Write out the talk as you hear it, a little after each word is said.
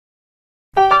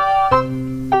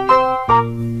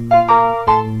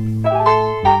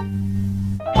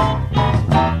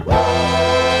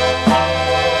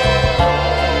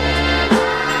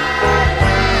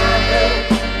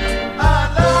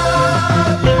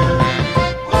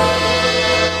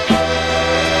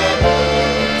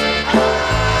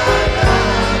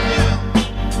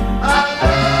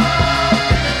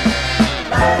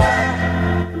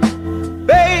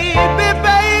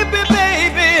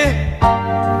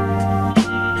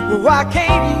Why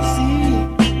can't you see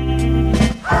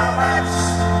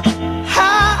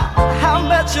how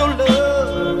much your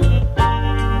love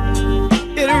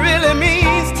it really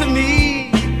means to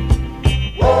me?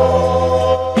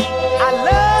 I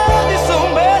love you so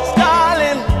much,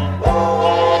 darling.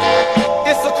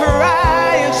 It's a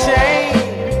crying shame.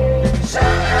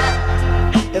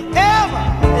 If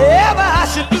ever I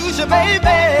should lose you,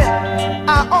 baby,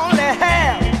 I only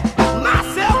have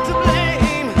myself to blame.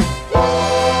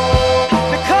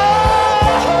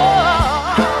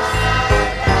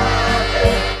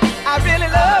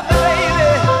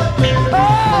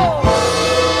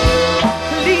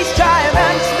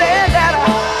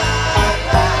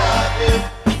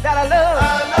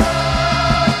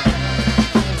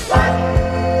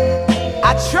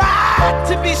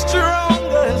 To be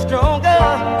stronger and stronger,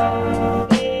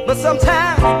 but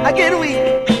sometimes I get weak,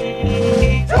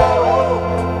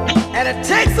 and it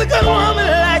takes a good woman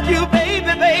like you,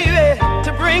 baby, baby,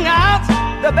 to bring out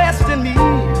the best in me.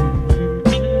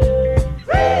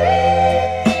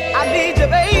 I need you,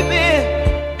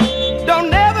 baby. Don't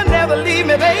never leave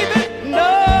me, baby.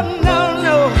 No, no,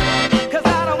 no, 'cause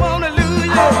I don't wanna lose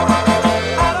you.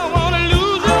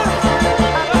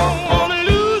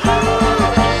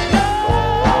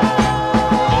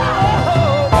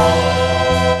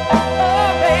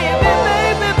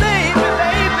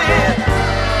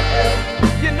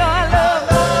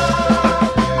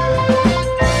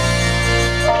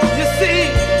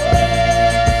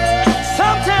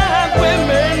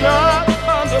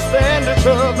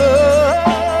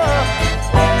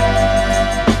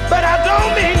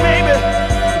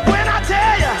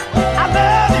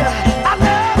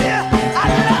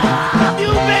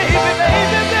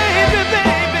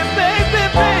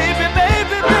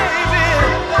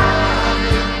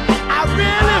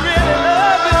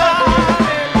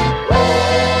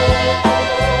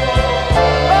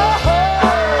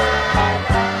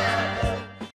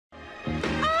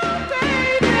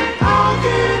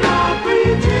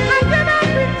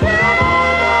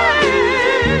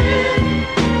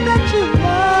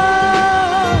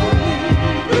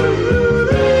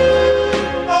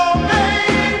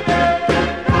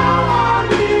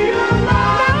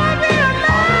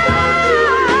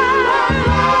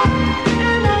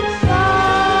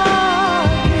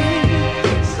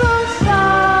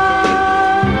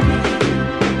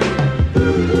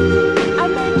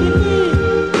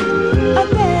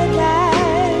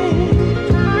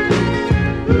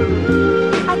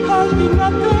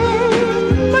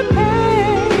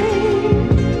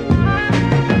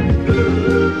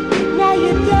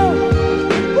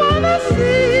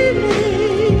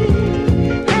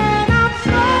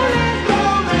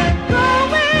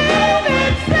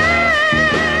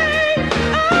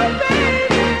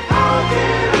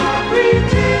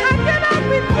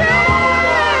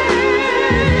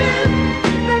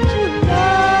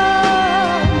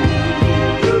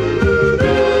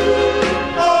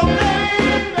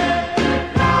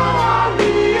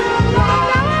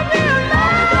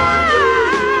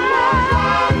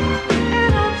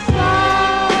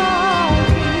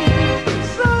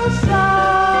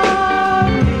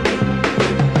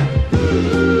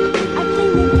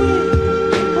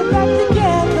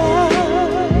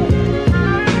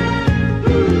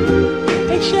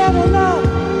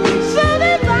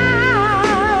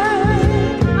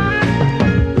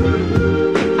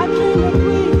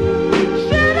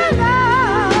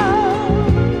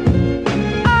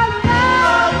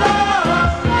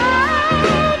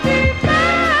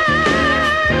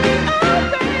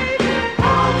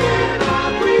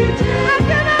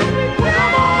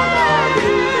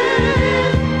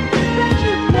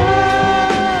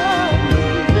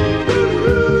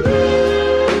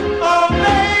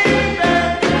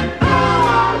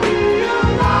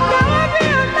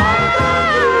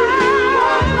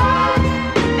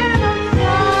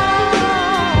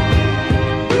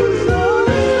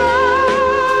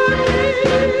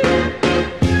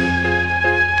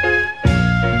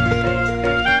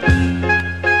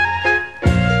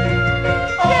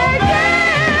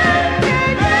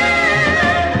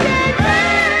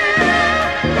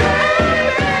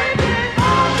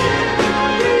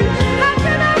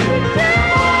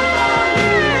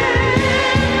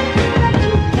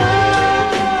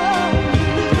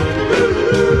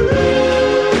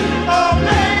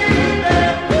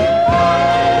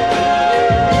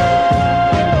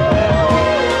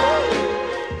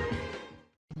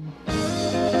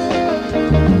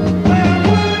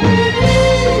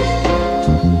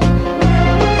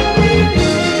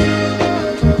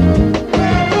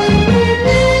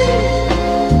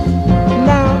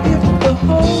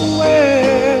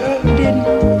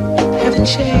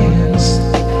 chance,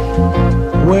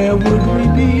 where would we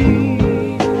be?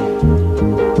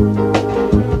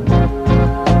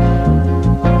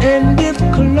 And if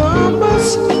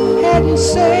Columbus hadn't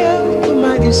sailed the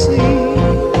mighty sea,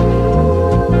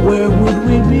 where would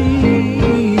we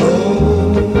be?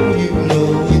 Oh, you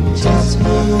know it just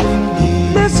wouldn't be.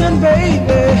 Listen,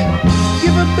 baby,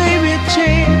 give a baby a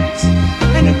chance,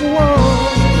 and it won't.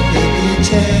 Give a baby a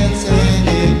chance and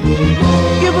it will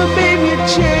talk. Give a baby a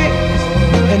chance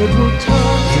and it will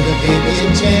talk. Give a baby a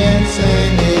chance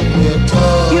and it will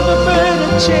talk. Give a bird a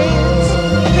chance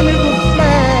and it will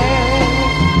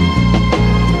fly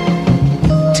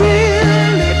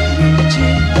till it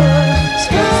reaches the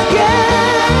sky.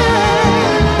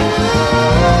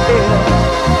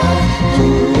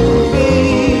 Ooh,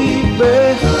 baby,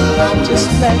 I'm just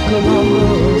like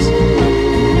Columbus.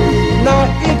 Now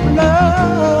if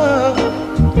love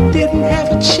didn't have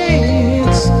a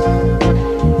chance,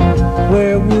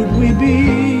 where would we be?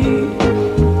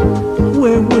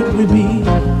 Where would we be?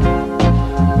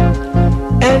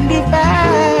 And if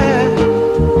I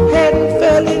hadn't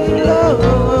fell in love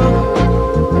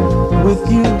with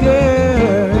you,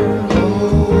 girl,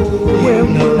 where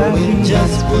would I be? It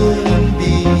just wouldn't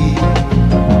be.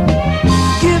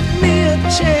 Give me a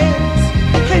chance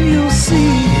and you'll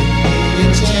see. Give me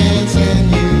a chance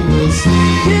and you will see.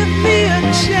 Give me a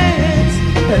chance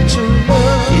at your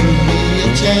love. Give me a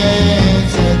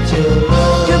chance at your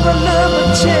love. Give a love a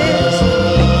chance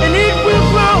and it will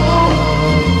grow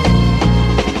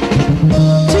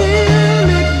till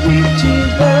it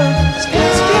reaches the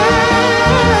sky.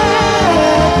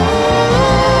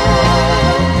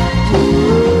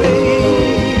 Ooh,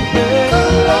 baby,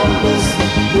 Columbus.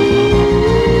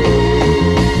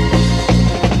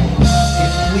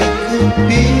 If we could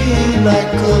be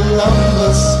like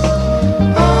Columbus,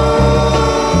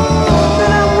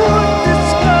 then I would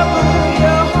discover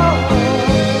your heart.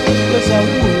 Yes, I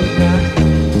would now.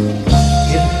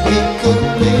 if we could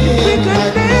We live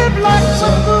could live like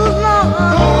some good love.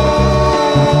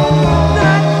 Then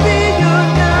I'd be your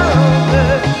number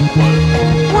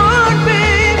one,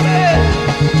 baby.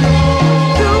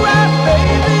 Do I,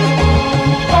 baby?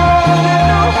 Oh, you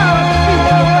know how I feel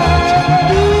about you.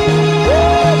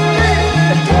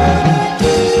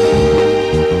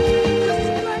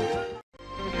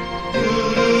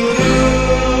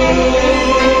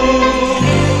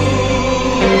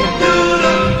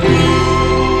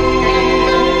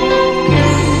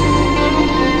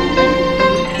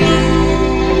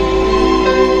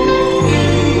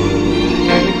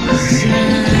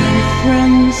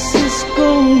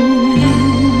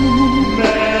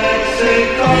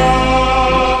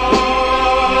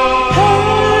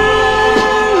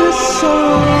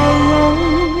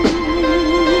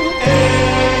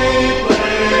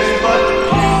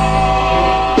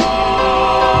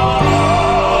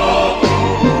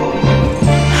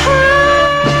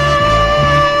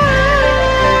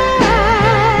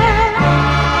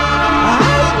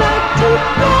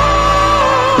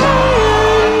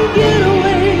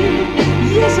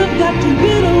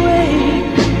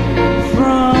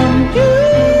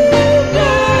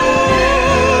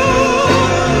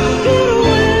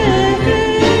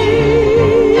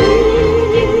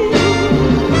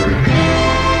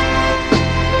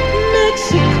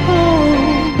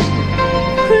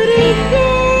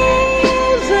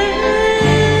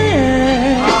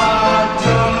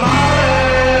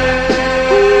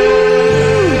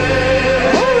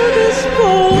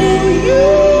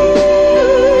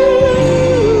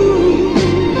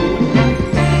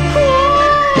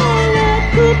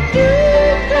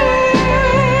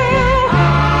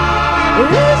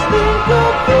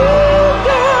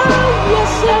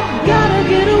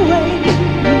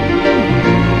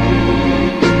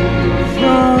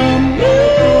 From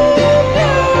you.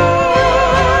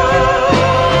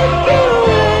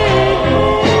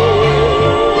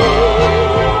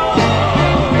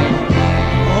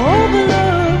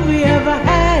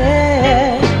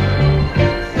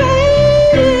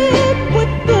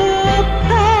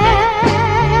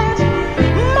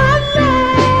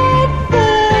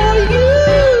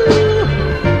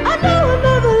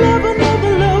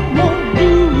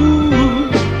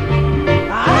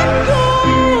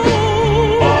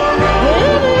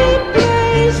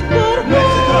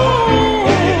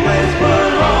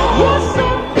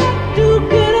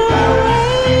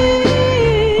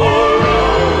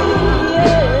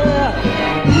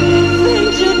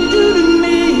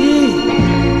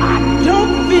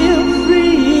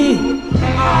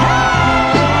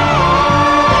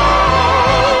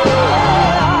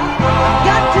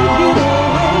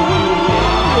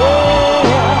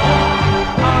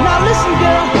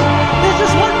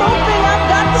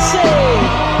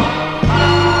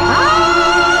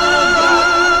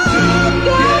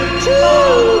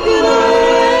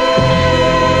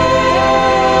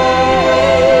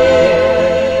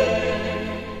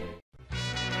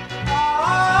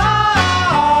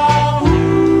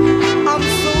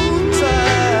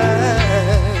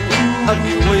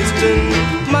 wasting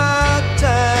my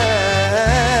time.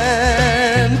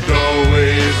 Don't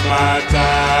waste my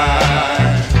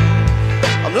time.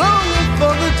 I'm longing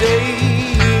for the day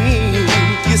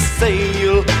you say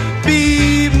you'll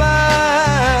be mine.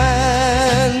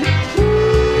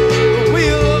 The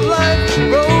wheel of life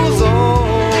rolls on.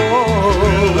 The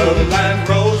wheel of life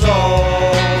rolls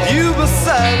on. You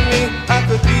beside me, I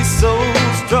could be so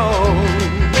strong.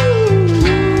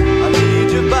 I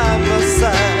need you by my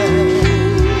side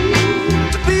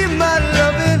to be my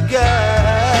loving guide.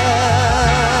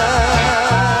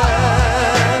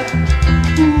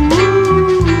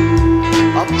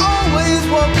 I've always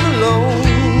walked alone,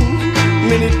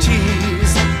 many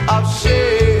tears I've shed,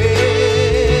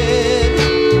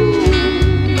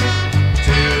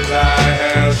 Tears I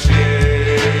have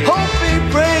shed. hoping,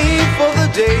 praying for the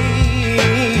day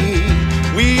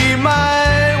we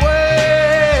might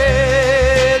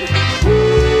wed.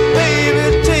 Baby,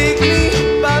 take me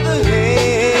by the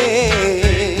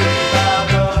hand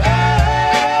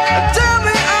and tell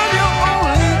me I'm your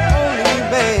only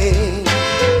man.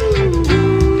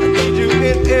 I need you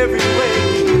in every way,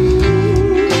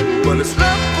 but it's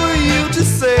not for you to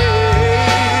say.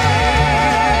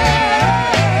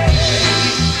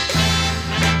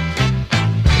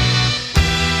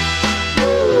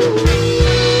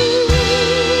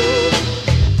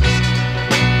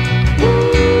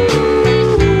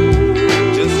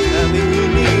 Just having you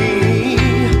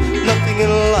near, nothing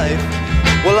in life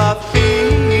will I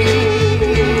feel.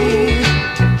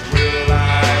 Will I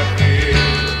feel?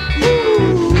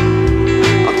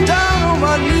 I'm down on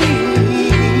my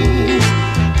knees,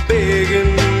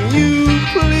 begging you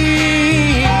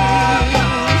please.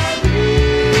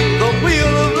 The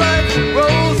wheel of life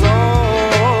rolls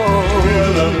on.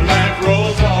 Wheel of life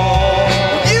rolls on.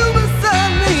 You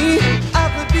beside me, I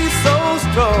could be so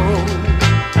strong.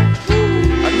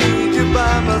 I need you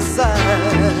by my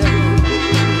side,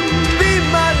 be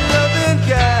my loving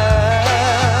guide.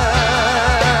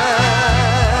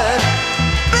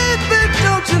 Baby,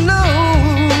 don't you know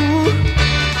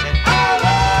I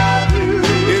love you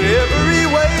in every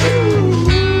way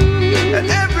and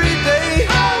every day.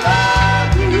 I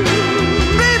love you.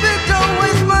 Baby, don't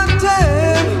waste my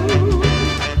time.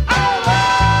 I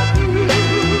love you.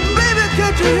 Baby,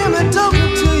 can't you hear me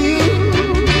talking to you?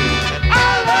 I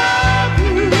love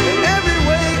you in every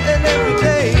way and every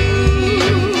day.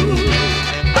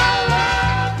 I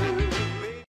love you.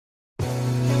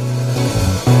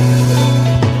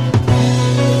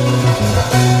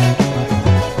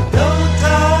 No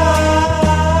time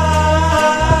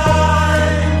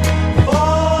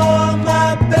for my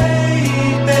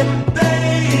baby,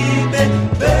 baby,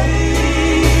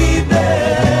 baby.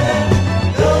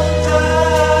 No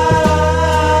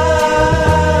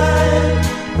time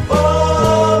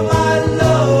for my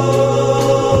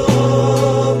love.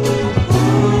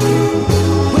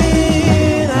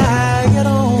 When I get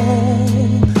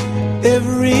home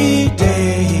every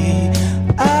day,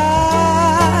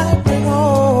 I bring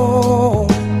home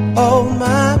all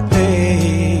my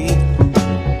pay,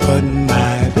 but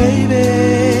my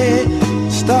baby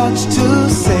starts to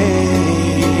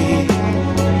say,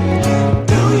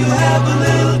 do you have a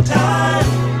little time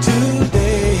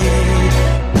today?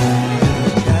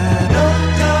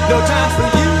 No time for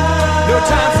you, no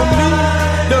time for me,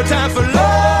 no time for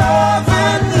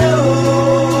loving you.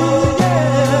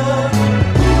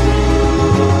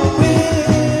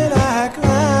 When I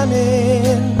climb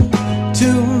in to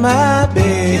my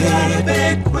bed,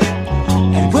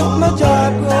 and with my joy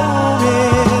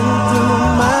growing through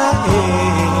my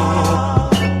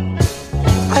head,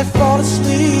 I fall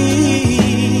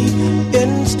asleep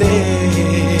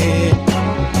instead.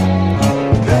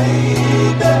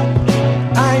 Baby,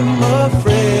 I'm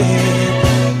afraid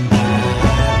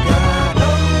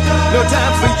no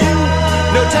time for you,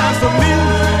 no time for me,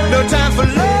 no time for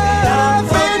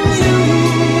loving you.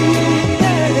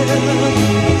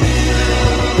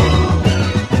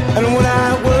 And when I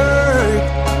work,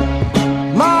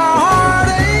 my heart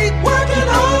ain't working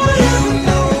on you.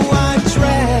 Know I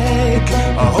drag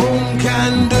a home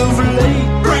kind of late,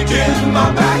 breaking my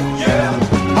back,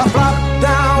 yeah. I flop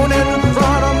down in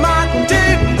front of my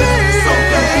TV, so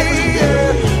glad to hear.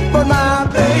 But my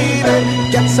baby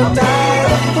gets so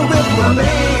tired with my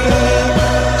baby.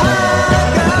 I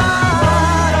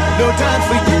got no time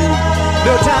for you,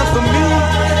 no time for me,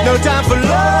 no time for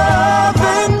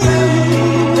loving you.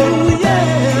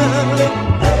 Yeah.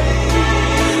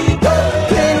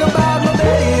 Think about my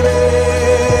baby,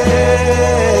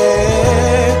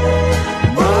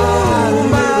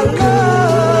 my love.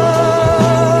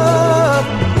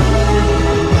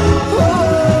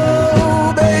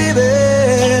 Oh, baby,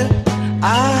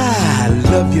 I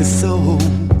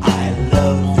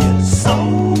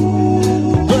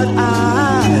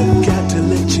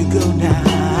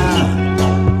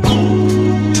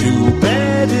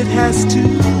it has to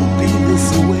be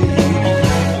this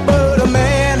way. But a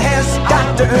man has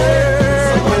got to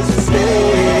earn his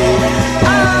stay.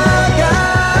 I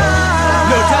got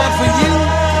no time for you,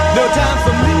 no time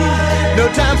for me, no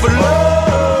time for love.